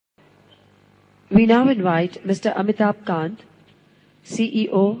We now invite Mr. Amitabh Kant,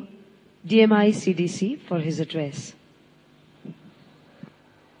 CEO, DMI CDC, for his address.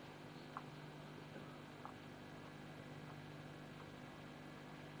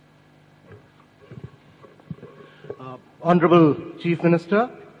 Honorable Chief Minister,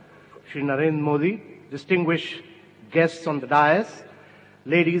 Shri Narendra Modi, distinguished guests on the dais,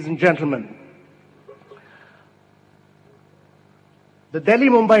 ladies and gentlemen. The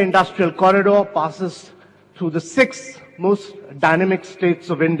Delhi-Mumbai Industrial Corridor passes through the 6 most dynamic states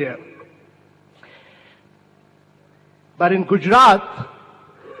of India. But in Gujarat,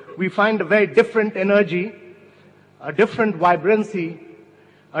 we find a very different energy, a different vibrancy,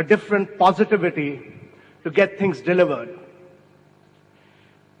 a different positivity to get things delivered.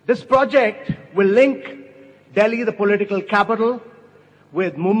 This project will link Delhi, the political capital,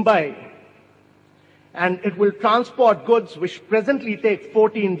 with Mumbai, and it will transport goods which presently take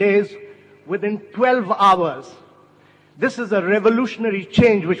 14 days within 12 hours. This is a revolutionary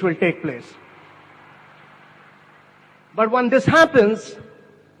change which will take place. But when this happens,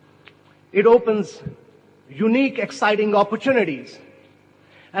 it opens unique, exciting opportunities.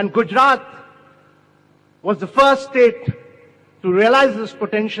 And Gujarat was the first state to realize this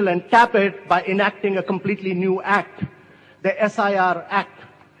potential and tap it by enacting a completely new act, the SIR Act.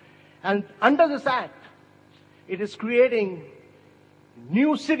 And under this act, it is creating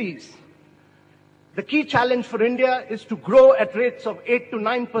new cities. The key challenge for India is to grow at rates of 8 to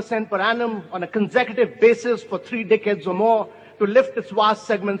 9% per annum on a consecutive basis for 3 decades or more to lift its vast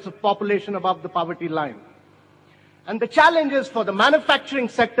segments of population above the poverty line. And the challenge is for the manufacturing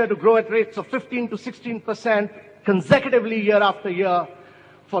sector to grow at rates of 15 to 16% consecutively year after year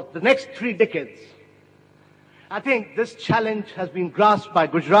for the next 3 decades. I think this challenge has been grasped by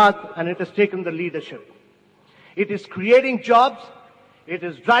Gujarat and it has taken the leadership. It is creating jobs, it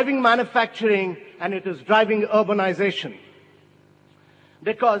is driving manufacturing, and it is driving urbanization.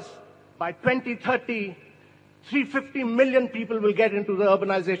 Because by 2030, 350 million people will get into the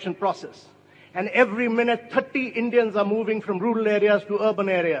urbanization process. And every minute, 30 Indians are moving from rural areas to urban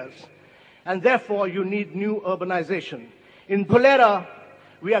areas. And therefore, you need new urbanization. In Dholera,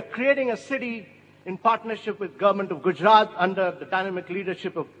 we are creating a city in partnership with Government of Gujarat under the dynamic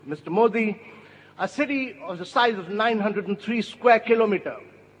leadership of Mr. Modi, a city of the size of 903 square kilometers.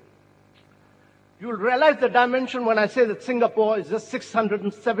 You will realize the dimension when I say that Singapore is just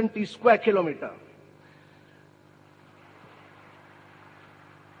 670 square kilometers.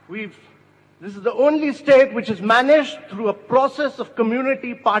 This is the only state which has managed, through a process of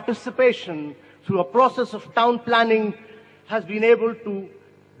community participation, through a process of town planning, has been able to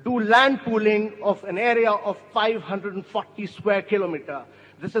do land pooling of an area of 540 square kilometers.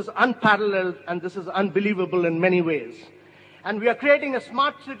 This is unparalleled and this is unbelievable in many ways. And we are creating a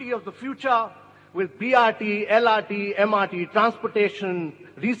smart city of the future with BRT, LRT, MRT, transportation,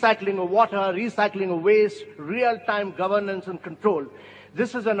 recycling of water, recycling of waste, real-time governance and control.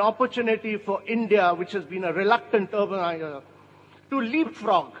 This is an opportunity for India, which has been a reluctant urbanizer, to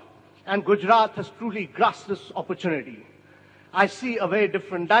leapfrog, and Gujarat has truly grasped this opportunity. I see a very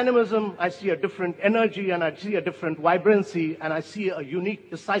different dynamism, I see a different energy, and I see a different vibrancy, and I see a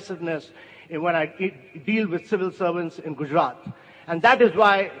unique decisiveness when I deal with civil servants in Gujarat. And that is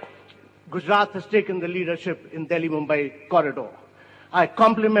why Gujarat has taken the leadership in Delhi-Mumbai corridor. I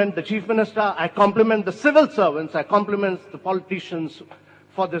compliment the Chief Minister, I compliment the civil servants, I compliment the politicians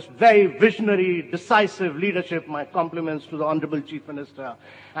for this very visionary, decisive leadership. My compliments to the Honorable Chief Minister.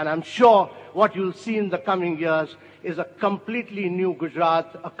 And I'm sure what you'll see in the coming years is a completely new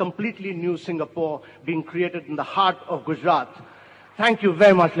Gujarat, a completely new Singapore being created in the heart of Gujarat. Thank you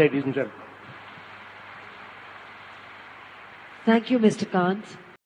very much, ladies and gentlemen. Thank you, Mr. Kant.